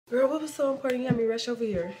Girl, what was so important you had me rush over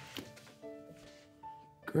here?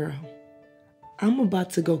 Girl, I'm about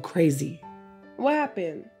to go crazy. What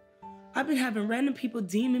happened? I've been having random people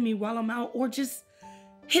DMing me while I'm out or just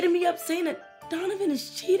hitting me up saying that Donovan is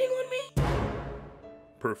cheating on me.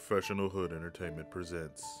 Professional Hood Entertainment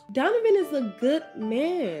presents Donovan is a good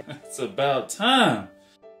man. It's about time.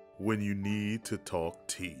 When You Need to Talk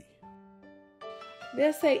Tea.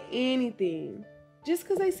 They'll say anything just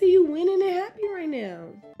because they see you winning and happy right now.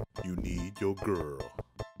 You need your girl.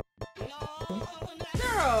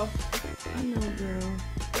 Girl. I know, girl.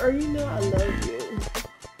 Girl, you know I love you.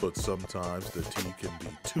 But sometimes the tea can be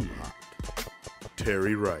too hot.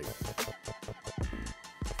 Terry Wright,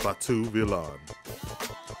 Fatu Villan,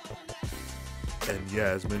 and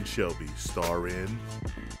Yasmin Shelby star in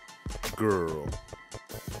Gurrrl,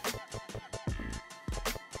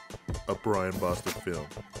 a Brian Bostic film.